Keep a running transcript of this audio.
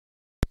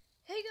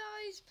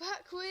guys,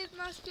 back with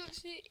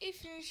Masked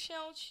if you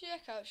shall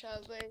check out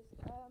Shadowblaze.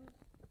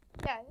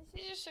 Yeah,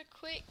 this is just a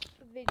quick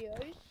video.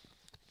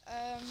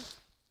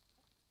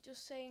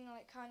 Just saying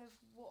like kind of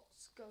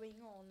what's going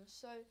on.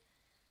 So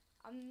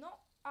I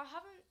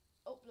haven't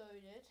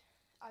uploaded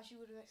as you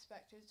would have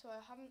expected. So I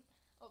haven't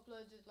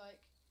uploaded like,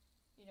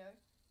 you know,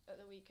 at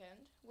the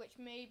weekend, which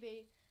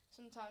maybe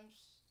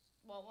sometimes,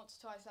 well, once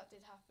or twice that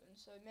did happen.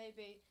 So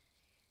maybe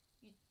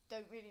you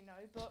don't really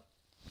know, but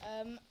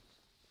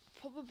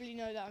probably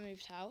know that I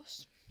moved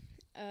house,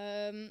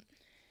 and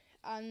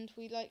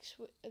we like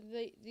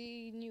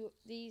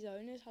these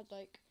owners had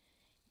like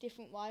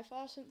different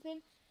Wi-Fi or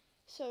something,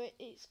 so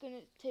it's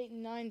gonna take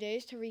 9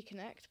 days to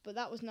reconnect. But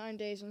that was 9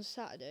 days on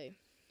Saturday,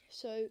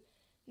 so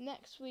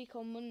next week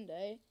on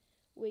Monday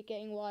we're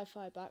getting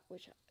Wi-Fi back,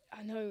 which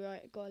I know,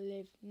 right? I gotta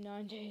live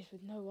 9 days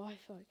with no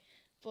Wi-Fi,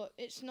 but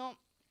it's not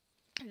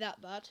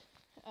that bad,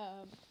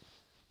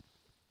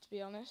 to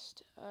be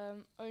honest.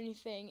 Only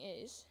thing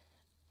is,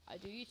 I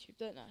do YouTube,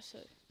 don't I? So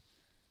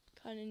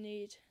kind of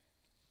need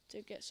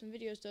to get some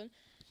videos done.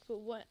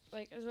 But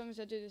as long as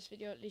I do this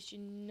video, at least you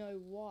know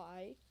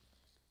why.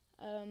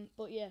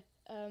 But yeah,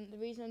 the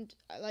reason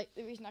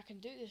I can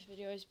do this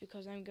video is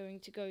because I'm going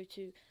to go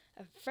to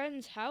a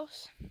friend's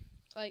house.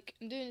 Like,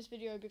 I'm doing this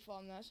video before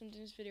I'm there, so I'm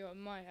doing this video at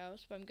my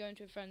house, but I'm going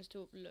to a friend's to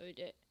upload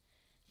it.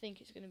 I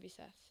think it's going to be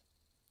Seth.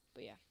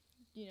 But yeah,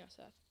 you know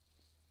Seth.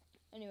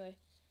 Anyway,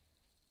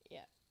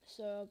 yeah,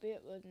 so I'll be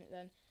uploading it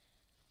then.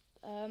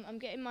 I'm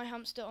getting my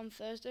hamster on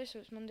Thursday, so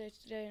it's Monday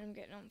today, and I'm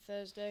getting it on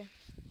Thursday.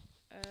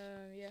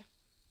 Yeah,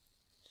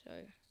 so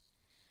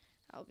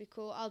that'll be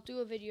cool. I'll do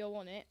a video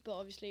on it, but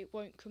obviously it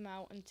won't come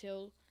out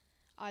until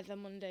either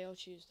Monday or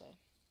Tuesday.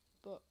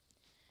 But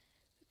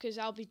because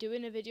I'll be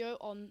doing a video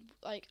on,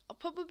 like, I'll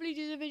probably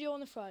do the video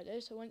on a Friday,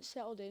 so when it's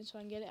settled in, so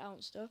I can get it out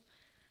and stuff.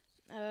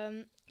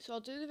 So I'll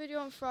do the video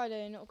on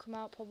Friday, and it'll come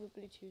out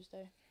probably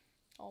Tuesday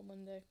or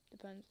Monday,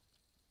 depends.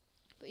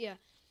 But yeah,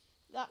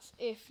 that's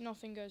if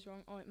nothing goes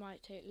wrong, or it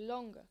might take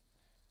longer.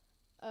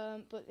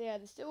 But yeah,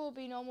 there still will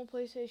be normal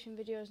PlayStation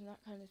videos and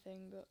that kind of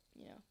thing, but,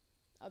 you know,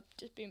 I've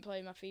just been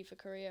playing my FIFA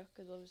career,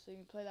 because obviously you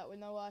can play that with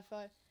no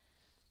Wi-Fi.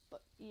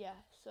 But yeah,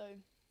 so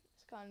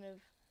it's kind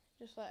of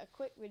just like a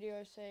quick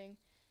video saying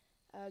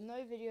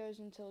no videos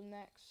until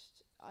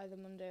next either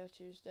Monday or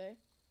Tuesday,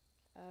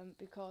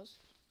 because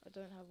I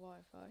don't have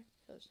Wi-Fi,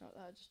 so it's not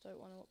that I just don't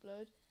want to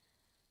upload.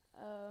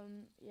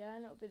 Yeah,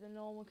 and it'll be the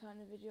normal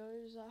kind of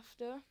videos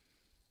after.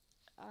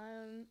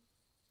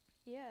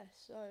 Yeah,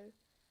 so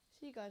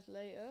see you guys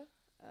later.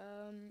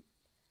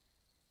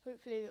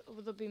 Hopefully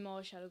there'll be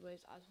more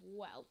Shadowblaze as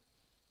well.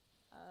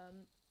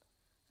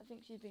 I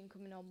think she's been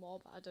coming on more,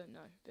 but I don't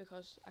know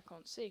because I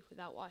can't see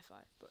without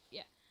Wi-Fi. But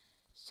yeah,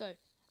 so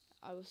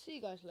I will see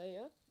you guys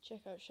later.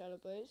 Check out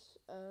Shadowblaze.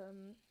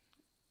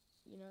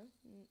 You know,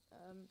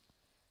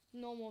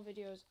 normal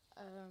videos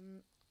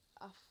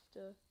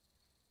after,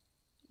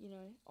 you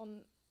know,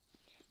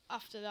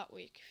 after that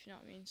week, if you know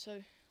what I mean.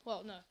 So,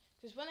 well, no,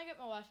 because when I get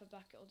my Wi-Fi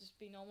back, it'll just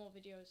be normal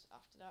videos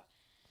after that.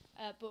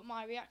 But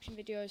my reaction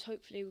videos,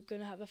 hopefully, we're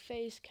going to have a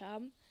face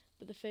cam,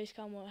 but the face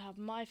cam won't have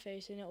my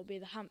face in it. It'll be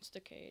the hamster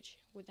cage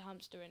with the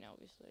hamster in it,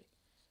 obviously.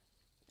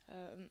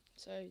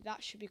 So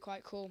that should be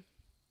quite cool.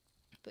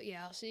 But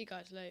yeah, I'll see you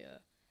guys later.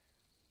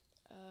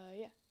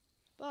 Yeah,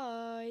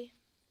 bye.